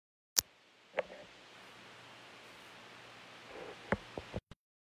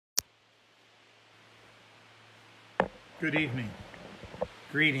Good evening.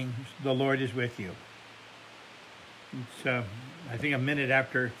 Greetings. The Lord is with you. It's, I think,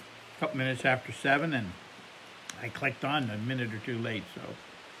 a couple minutes after 7, and I clicked on a minute or two late, so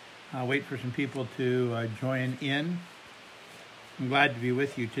I'll wait for some people to join in. I'm glad to be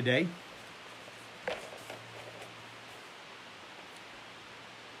with you today.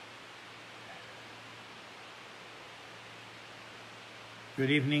 Good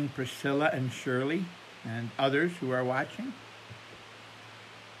evening, Priscilla and Shirley, and others who are watching.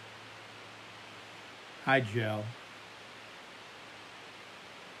 Hi, Jill.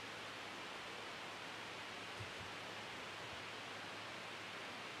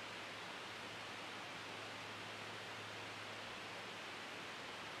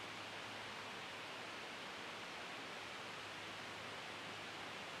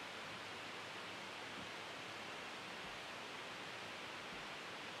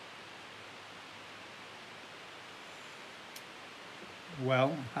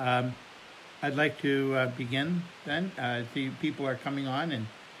 Well, I'd like to begin then. The people are coming on,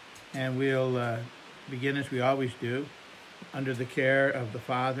 and we'll begin as we always do, under the care of the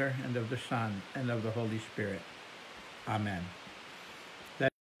Father, and of the Son, and of the Holy Spirit. Amen.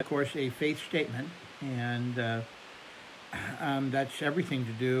 That's, of course, a faith statement, and that's everything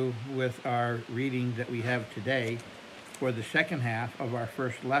to do with our reading that we have today for the second half of our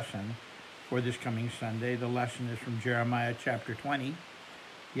first lesson for this coming Sunday. The lesson is from Jeremiah chapter 20.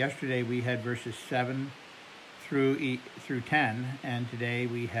 Yesterday we had verses 7 through 10, and today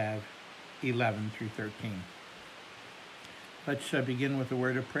we have 11 through 13. Let's begin with a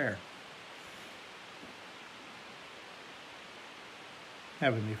word of prayer.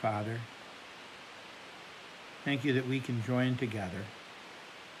 Heavenly Father, thank you that we can join together,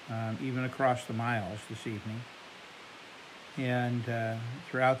 even across the miles this evening, and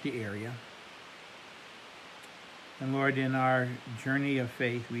throughout the area. And Lord, in our journey of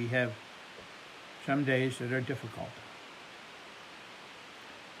faith, we have some days that are difficult.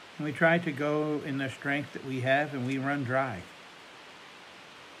 And we try to go in the strength that we have, and we run dry.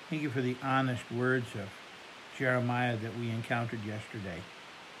 Thank you for the honest words of Jeremiah that we encountered yesterday,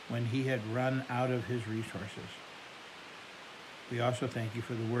 when he had run out of his resources. We also thank you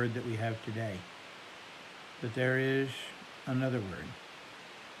for the word that we have today, that there is another word,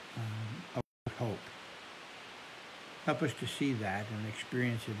 of hope. Help us to see that and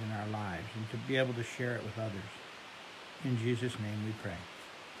experience it in our lives, and to be able to share it with others. In Jesus' name we pray.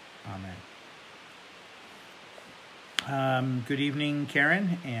 Amen. Good evening,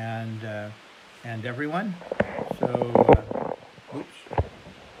 Karen, and everyone. So, oops,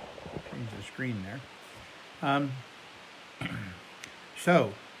 change the screen there.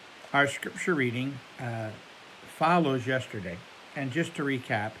 So, our scripture reading follows yesterday. And just to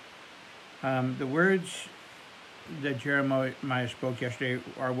recap, the words that Jeremiah spoke yesterday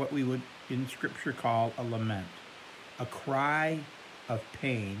are what we would in Scripture call a lament, a cry of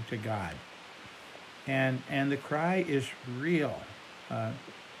pain to God. And the cry is real.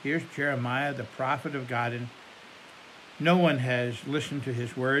 Here's Jeremiah, the prophet of God, and no one has listened to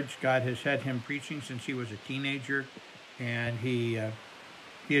his words. God has had him preaching since he was a teenager, and he has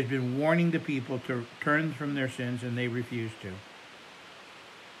been warning the people to turn from their sins, and they refuse to.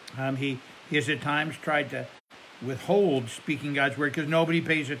 He has at times tried to withhold speaking God's word because nobody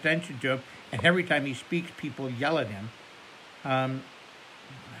pays attention to him, and every time he speaks, people yell at him. And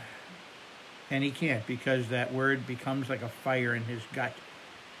he can't, because that word becomes like a fire in his gut,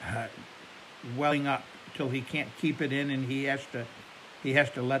 welling up till he can't keep it in, and he has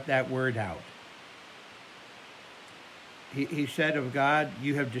to let that word out. He said of God,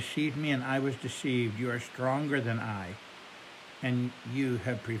 "You have deceived me, and I was deceived. You are stronger than I, and you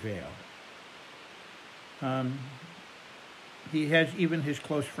have prevailed." He has even his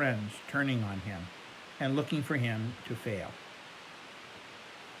close friends turning on him and looking for him to fail.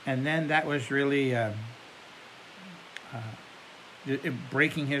 And then that was really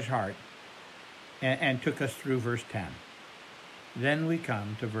breaking his heart, and took us through verse 10. Then we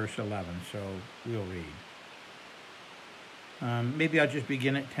come to verse 11, so we'll read. Maybe I'll just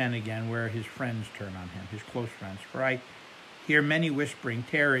begin at 10 again, where his friends turn on him, his close friends. "For I hear many whispering,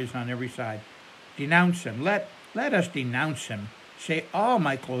 terror is on every side. Denounce him. Let us denounce him. Say all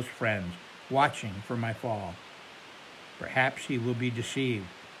my close friends, watching for my fall. Perhaps he will be deceived.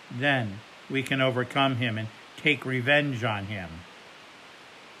 Then we can overcome him and take revenge on him."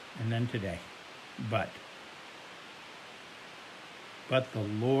 And then today, but the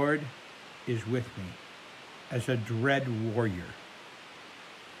Lord is with me as a dread warrior.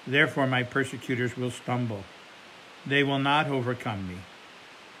 Therefore my persecutors will stumble. They will not overcome me.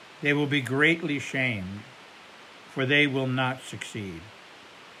 They will be greatly shamed. for they will not succeed.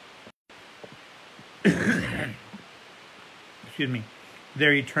 Excuse me.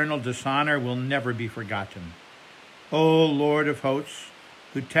 Their eternal dishonor will never be forgotten. O Lord of hosts,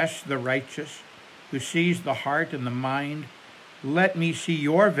 who tests the righteous, who sees the heart and the mind, let me see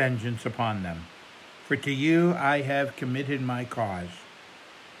your vengeance upon them. For to you I have committed my cause.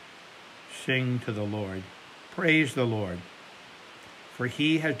 Sing to the Lord. Praise the Lord. For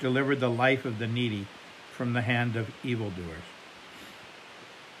he has delivered the life of the needy from the hand of evildoers.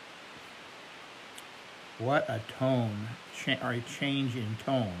 What a tone, or a change in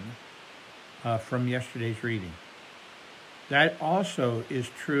tone from yesterday's reading. That also is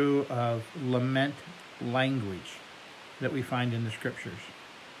true of lament language that we find in the scriptures.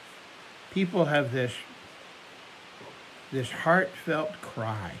 People have this heartfelt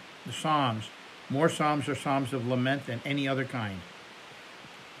cry. The Psalms, more Psalms are Psalms of lament than any other kind.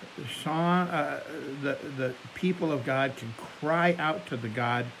 The people of God can cry out to the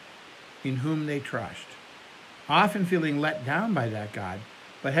God in whom they trust, often feeling let down by that God,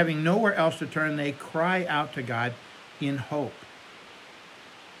 but having nowhere else to turn, they cry out to God in hope.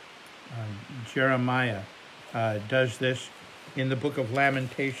 Jeremiah does this in the book of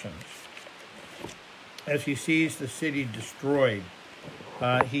Lamentations. As he sees the city destroyed,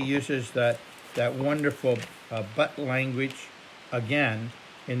 he uses that wonderful but language again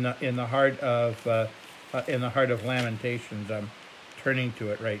in the heart of Lamentations. I'm turning to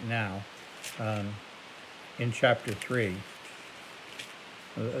it right now. In chapter 3,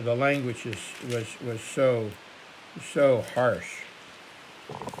 the language was so harsh,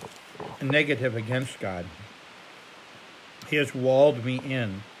 negative against God. He has walled me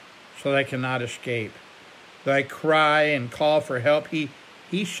in so that I cannot escape. Though I cry and call for help, he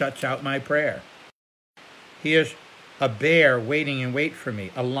shuts out my prayer. He is a bear waiting in wait for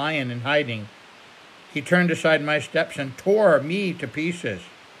me, a lion in hiding. He turned aside my steps and tore me to pieces.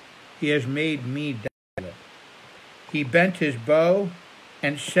 He has made me desolate. He bent his bow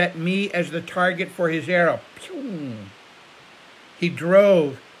and set me as the target for his arrow. Pew! He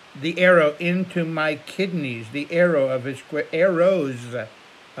drove the arrow into my kidneys, the arrows of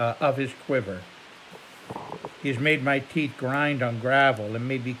his quiver. He has made my teeth grind on gravel and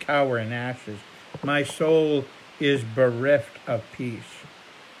made me cower in ashes. My soul is bereft of peace.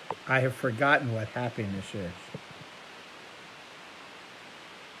 I have forgotten what happiness is.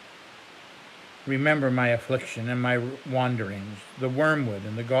 Remember my affliction and my wanderings, the wormwood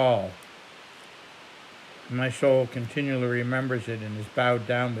and the gall. My soul continually remembers it and is bowed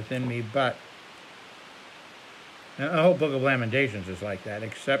down within me, but the whole book of Lamentations is like that,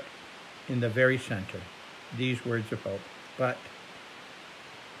 except in the very center, these words of hope. But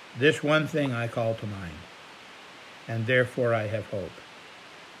this one thing I call to mind, and therefore I have hope.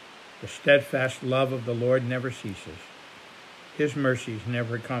 The steadfast love of the Lord never ceases. His mercies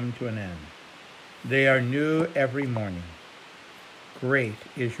never come to an end. They are new every morning. Great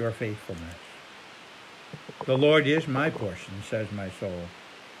is your faithfulness. The Lord is my portion, says my soul.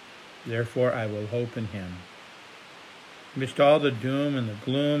 Therefore I will hope in him. Amidst all the doom and the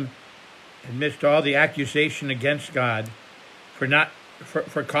gloom, amidst all the accusation against God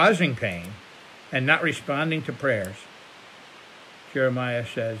for causing pain and not responding to prayers, Jeremiah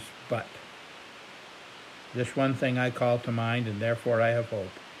says, but this one thing I call to mind, and therefore I have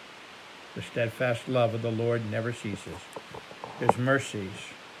hope. The steadfast love of the Lord never ceases. His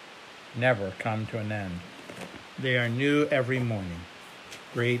mercies never come to an end. They are new every morning.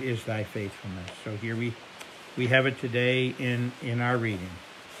 Great is thy faithfulness. So here we have it today in our reading.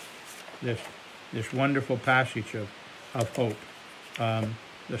 This wonderful passage of hope.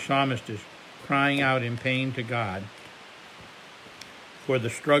 The psalmist is crying out in pain to God for the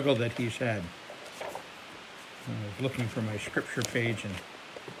struggle that he's had. I was looking for my scripture page, and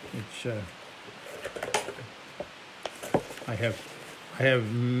it's I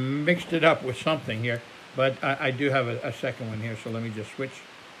have mixed it up with something here, but I do have a second one here, so let me just switch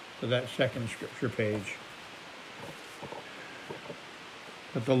to that second scripture page.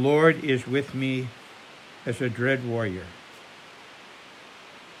 But the Lord is with me as a dread warrior.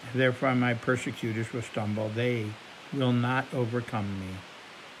 Therefore my persecutors will stumble. They will not overcome me.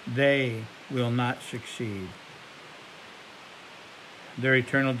 They will not succeed. Their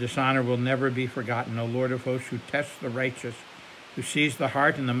eternal dishonor will never be forgotten. O Lord of hosts, who tests the righteous, who sees the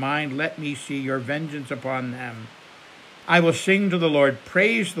heart and the mind, let me see your vengeance upon them. I will sing to the Lord,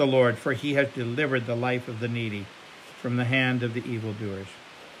 praise the Lord, for he has delivered the life of the needy from the hand of the evildoers.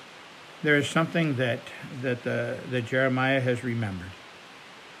 There is something that Jeremiah has remembered,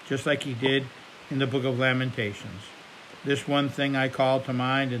 just like he did in the book of Lamentations. This one thing I call to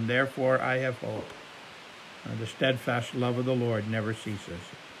mind, and therefore I have hope. The steadfast love of the Lord never ceases.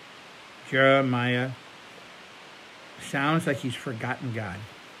 Jeremiah sounds like he's forgotten God.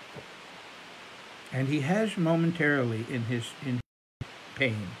 And he has momentarily in his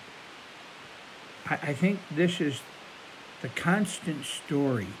pain. I think this is the constant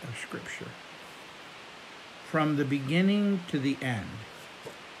story of Scripture. From the beginning to the end,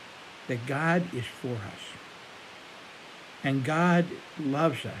 that God is for us. And God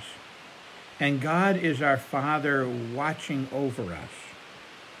loves us. And God is our Father watching over us.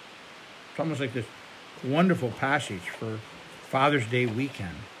 It's almost like this wonderful passage for Father's Day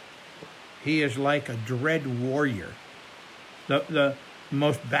weekend. He is like a dread warrior. The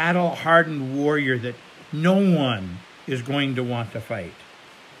most battle-hardened warrior that no one is going to want to fight.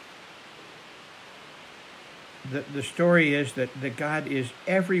 The story is that God is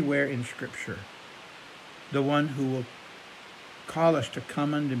everywhere in Scripture. The one who will call us to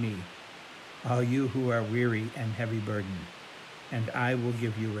come unto me, all you who are weary and heavy burdened, and I will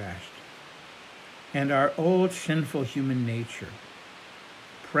give you rest. And our old sinful human nature,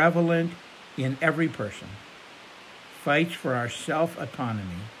 prevalent in every person, fights for our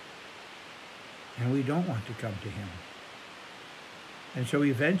self-autonomy, and we don't want to come to him. And so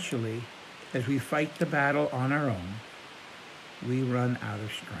eventually, as we fight the battle on our own, we run out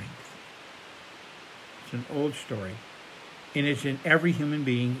of strength. It's an old story, and it's in every human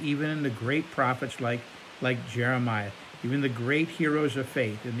being, even in the great prophets like Jeremiah, even the great heroes of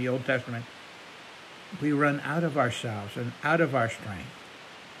faith in the Old Testament. We run out of ourselves and out of our strength.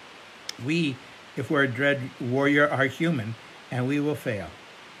 We, if we're a dread warrior, are human, and we will fail,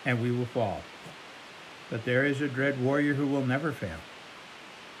 and we will fall. But there is a dread warrior who will never fail.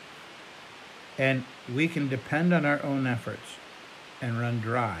 And we can depend on our own efforts and run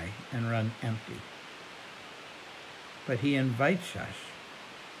dry and run empty. But he invites us,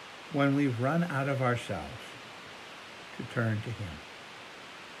 when we've run out of ourselves, to turn to him.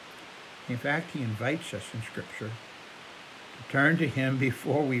 In fact, he invites us in Scripture to turn to him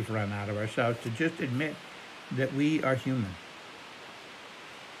before we've run out of ourselves, to just admit that we are human,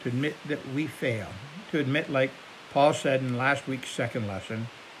 to admit that we fail, to admit, like Paul said in last week's second lesson,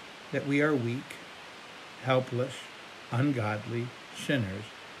 that we are weak, helpless, ungodly, sinners,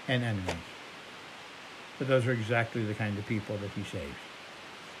 and enemies. But those are exactly the kind of people that he saves.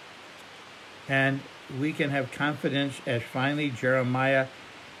 And we can have confidence as finally Jeremiah,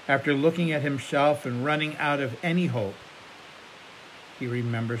 after looking at himself and running out of any hope, he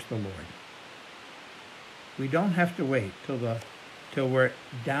remembers the Lord. We don't have to wait till we're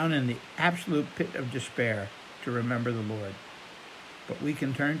down in the absolute pit of despair to remember the Lord. But we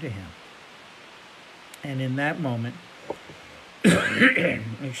can turn to him. And in that moment,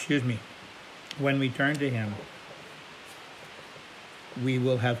 excuse me, when we turn to him, we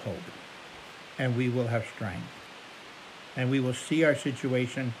will have hope, and we will have strength, and we will see our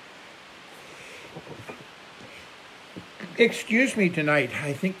situation. Excuse me tonight.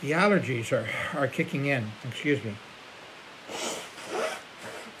 I think the allergies are kicking in. Excuse me.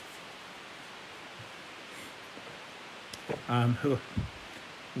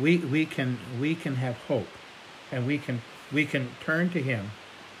 We can have hope, and we can turn to him.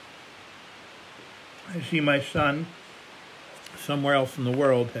 I see my son somewhere else in the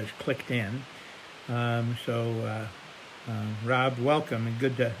world has clicked in. Rob, welcome, and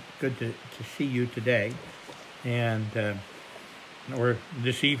good to see you today, and or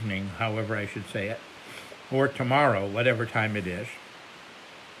this evening, however I should say it, or tomorrow, whatever time it is.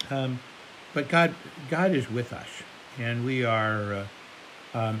 But God is with us, and we are.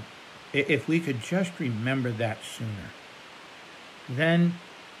 If we could just remember that sooner, then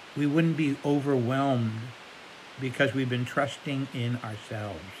we wouldn't be overwhelmed because we've been trusting in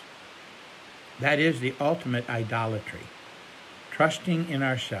ourselves. That is the ultimate idolatry, trusting in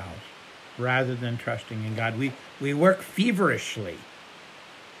ourselves rather than trusting in God. We work feverishly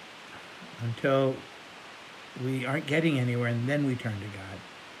until we aren't getting anywhere, and then we turn to God.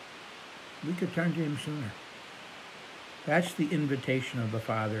 We could turn to him sooner. That's the invitation of the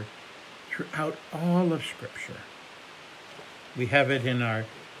Father throughout all of Scripture. We have it in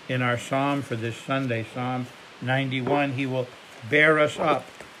our psalm for this Sunday, Psalm 91. He will bear us up.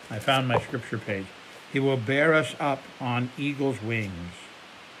 I found my scripture page. He will bear us up on eagle's wings.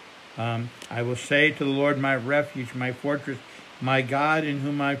 I will say to the Lord, my refuge, my fortress, my God in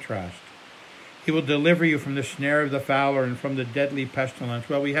whom I trust. He will deliver you from the snare of the fowler and from the deadly pestilence.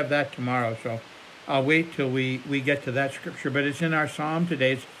 Well, we have that tomorrow, so I'll wait till we get to that scripture. But it's in our psalm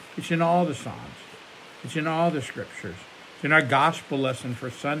today. It's in all the psalms. It's in all the scriptures. It's in our gospel lesson for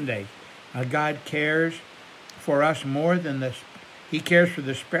Sunday. God cares for us more than this. He cares for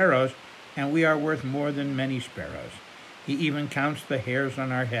the sparrows and we are worth more than many sparrows. He even counts the hairs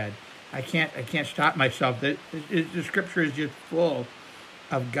on our head. I can't stop myself. The scripture is just full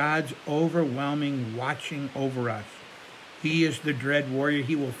of God's overwhelming watching over us. He is the dread warrior.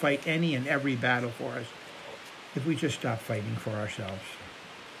 He will fight any and every battle for us if we just stop fighting for ourselves.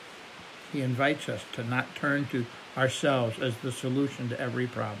 He invites us to not turn to ourselves as the solution to every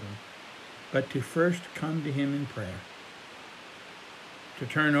problem, but to first come to him in prayer, to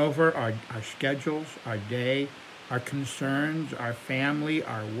turn over our schedules, our day, our concerns, our family,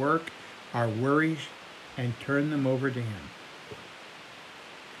 our work, our worries, and turn them over to him.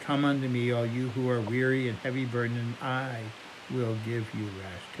 Come unto me, all you who are weary and heavy burdened, and I will give you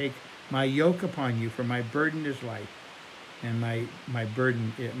rest. Take my yoke upon you, for my burden is light, and my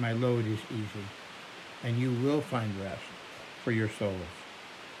load is easy, and you will find rest for your souls.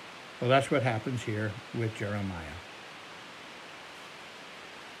 Well, that's what happens here with Jeremiah.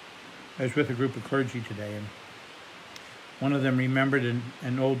 I was with a group of clergy today, and one of them remembered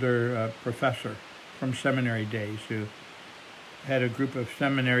an older professor from seminary days who had a group of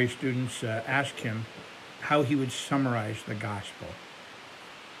seminary students ask him how he would summarize the gospel.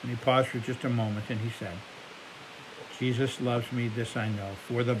 And he paused for just a moment and he said, Jesus loves me, this I know,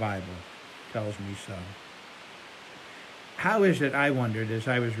 for the Bible tells me so. How is it, I wondered as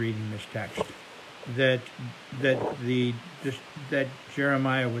I was reading this text, that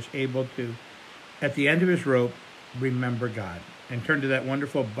Jeremiah was able to, at the end of his rope, remember God and turn to that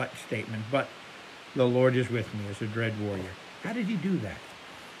wonderful but statement, but the Lord is with me as a dread warrior. How did he do that?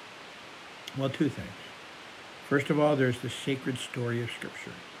 Well, two things. First of all, there's the sacred story of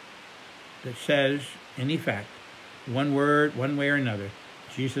Scripture that says, in effect, one word, one way or another,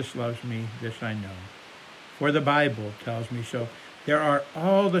 Jesus loves me, this I know. For the Bible tells me so. There are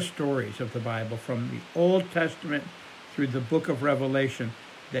all the stories of the Bible from the Old Testament through the book of Revelation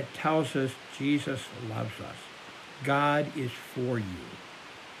that tells us Jesus loves us. God is for you.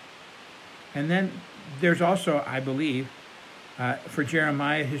 And then there's also, I believe, for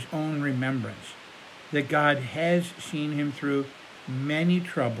Jeremiah, his own remembrance that God has seen him through many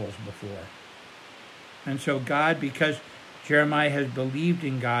troubles before. And so God, because Jeremiah has believed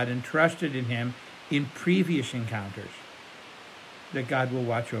in God and trusted in him in previous encounters, that God will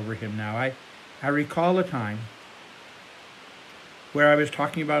watch over him now. I recall a time where I was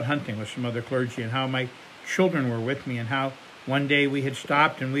talking about hunting with some other clergy and how my children were with me and how one day we had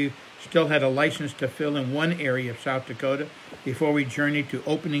stopped and we still had a license to fill in one area of South Dakota before we journeyed to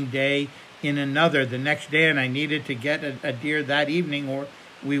opening day in another the next day, and I needed to get a deer that evening or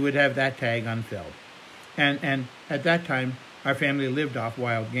we would have that tag unfilled. And at that time, our family lived off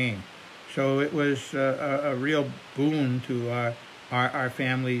wild game. So it was a real boon to our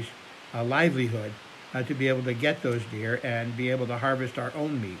family's livelihood to be able to get those deer and be able to harvest our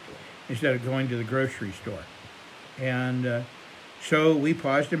own meat instead of going to the grocery store. And so we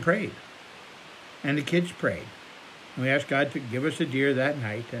paused and prayed. And the kids prayed. And we asked God to give us a deer that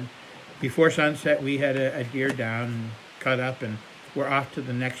night. And before sunset, we had a deer down and cut up, and we're off to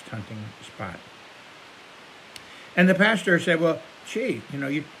the next hunting spot. And the pastor said, well, gee,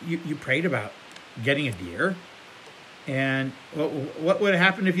 you prayed about getting a deer. And what would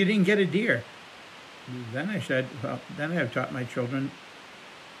happen if you didn't get a deer? Then I said, well, then I have taught my children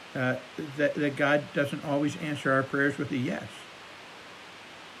that God doesn't always answer our prayers with a yes.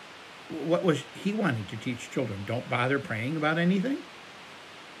 What was he wanting to teach children? Don't bother praying about anything?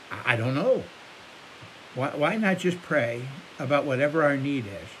 I don't know. Why not just pray about whatever our need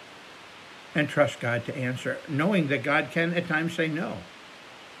is and trust God to answer, knowing that God can at times say no.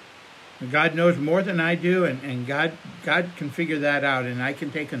 God knows more than I do, and God can figure that out, and I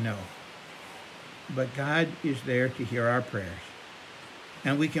can take a no. But God is there to hear our prayers.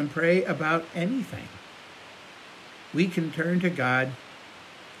 And we can pray about anything. We can turn to God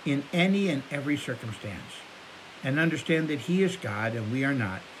in any and every circumstance and understand that he is God and we are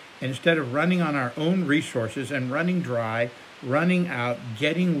not. And instead of running on our own resources and running dry, running out,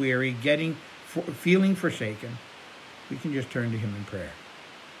 getting weary, feeling forsaken, we can just turn to him in prayer.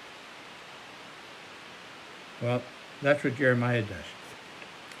 Well, that's what Jeremiah does.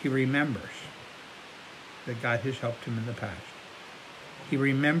 He remembers that God has helped him in the past. He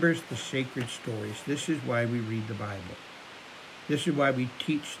remembers the sacred stories. This is why we read the Bible. This is why we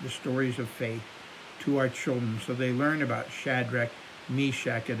teach the stories of faith to our children, so they learn about Shadrach,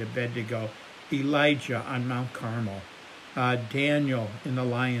 Meshach, and Abednego, Elijah on Mount Carmel, Daniel in the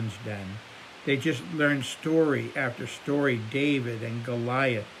lion's den. They just learn story after story, David and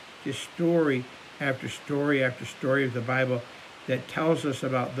Goliath, just story after story after story of the Bible that tells us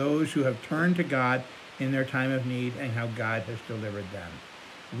about those who have turned to God in their time of need and how God has delivered them.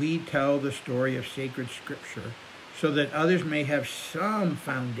 we tell the story of sacred scripture so that others may have some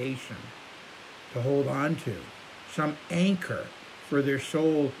foundation to hold on to, some anchor for their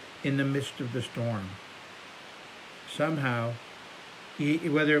soul in the midst of the storm. Somehow,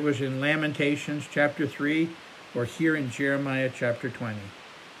 whether it was in Lamentations chapter 3 or here in Jeremiah chapter 20,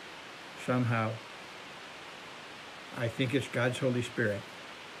 somehow, I think it's God's Holy Spirit,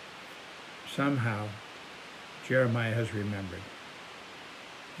 somehow Jeremiah has remembered.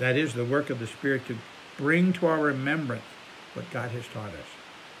 That is the work of the Spirit to bring to our remembrance what God has taught us.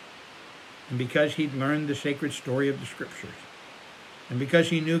 And because he'd learned the sacred story of the Scriptures, and because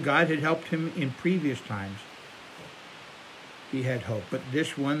he knew God had helped him in previous times, he had hope. But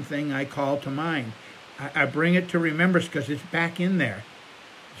this one thing I call to mind, I bring it to remembrance because it's back in there.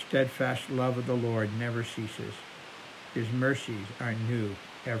 The steadfast love of the Lord never ceases. His mercies are new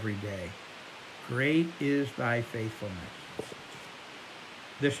every day. Great is thy faithfulness.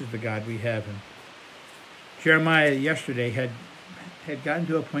 This is the God we have. And Jeremiah yesterday had gotten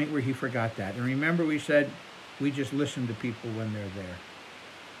to a point where he forgot that. And remember, we said we just listen to people when they're there.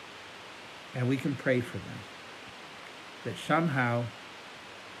 And we can pray for them. That somehow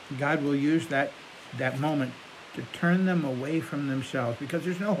God will use that moment to turn them away from themselves, because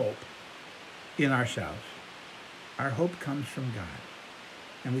there's no hope in ourselves. Our hope comes from God.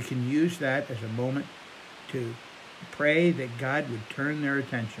 And we can use that as a moment to pray that God would turn their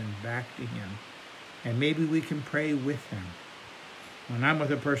attention back to him. And maybe we can pray with them. When I'm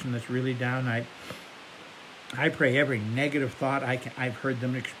with a person that's really down, I pray every negative thought I've heard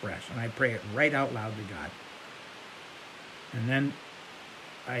them express, and I pray it right out loud to God. And then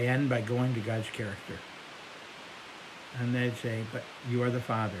I end by going to God's character. And they'd say, but you are the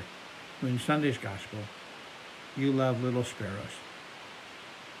Father, who in Sunday's gospel, you love little sparrows,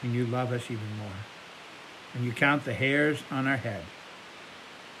 and you love us even more. And you count the hairs on our head.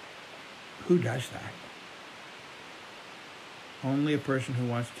 Who does that? Only a person who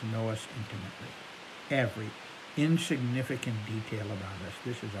wants to know us intimately. Every insignificant detail about us.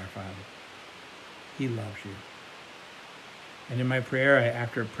 This is our Father. He loves you. And in my prayer,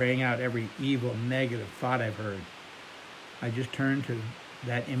 after praying out every evil, negative thought I've heard, I just turn to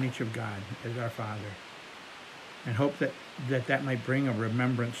that image of God as our Father and hope that might bring a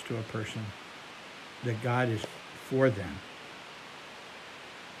remembrance to a person that God is for them.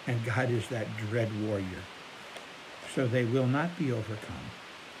 And God is that dread warrior. So they will not be overcome.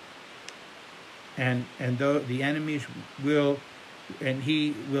 And though the enemies will, and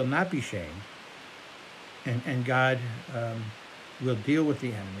he will not be shamed, and God will deal with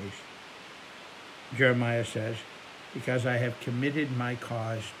the enemies, Jeremiah says, because I have committed my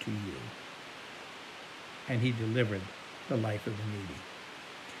cause to you. And he delivered the life of the needy.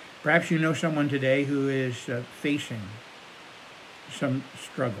 Perhaps you know someone today who is facing some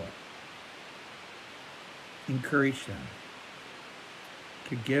struggle. Encourage them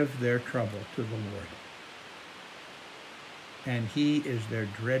to give their trouble to the Lord. And he is their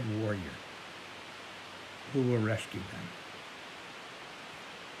dread warrior who will rescue them.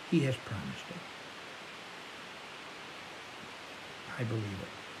 He has promised it. I believe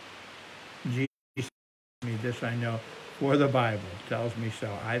it. Jesus told me this, I know, for the Bible tells me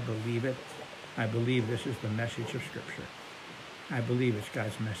so. I believe it. I believe this is the message of Scripture. I believe it's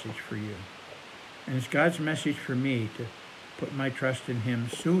God's message for you. And it's God's message for me to put my trust in him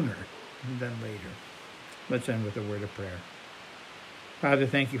sooner than later. Let's end with a word of prayer. Father,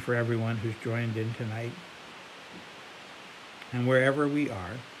 thank you for everyone who's joined in tonight. And wherever we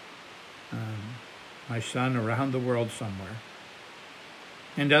are, my son around the world somewhere,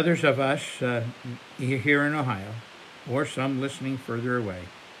 and others of us here in Ohio, or some listening further away,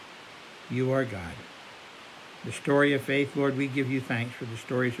 you are God. The story of faith, Lord, we give you thanks for the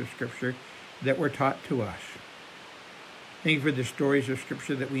stories of Scripture that were taught to us. Thank you for the stories of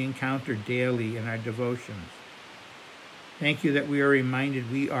Scripture that we encounter daily in our devotions. Thank you that we are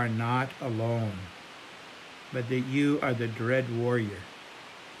reminded we are not alone, but that you are the dread warrior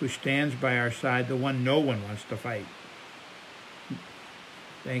who stands by our side, the one no one wants to fight.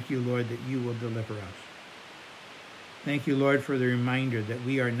 Thank you, Lord, that you will deliver us. Thank you, Lord, for the reminder that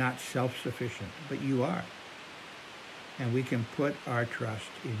we are not self-sufficient, but you are. And we can put our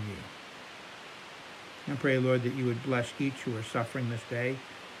trust in you. And pray, Lord, that you would bless each who are suffering this day,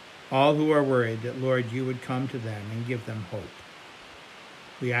 all who are worried, that, Lord, you would come to them and give them hope.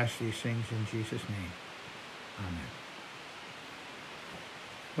 We ask these things in Jesus' name. Amen.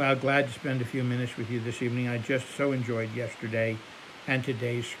 Well, glad to spend a few minutes with you this evening. I just so enjoyed yesterday and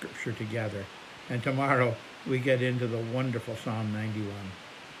today's Scripture together. And tomorrow we get into the wonderful Psalm 91.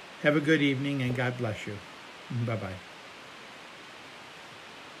 Have a good evening, and God bless you. Bye-bye.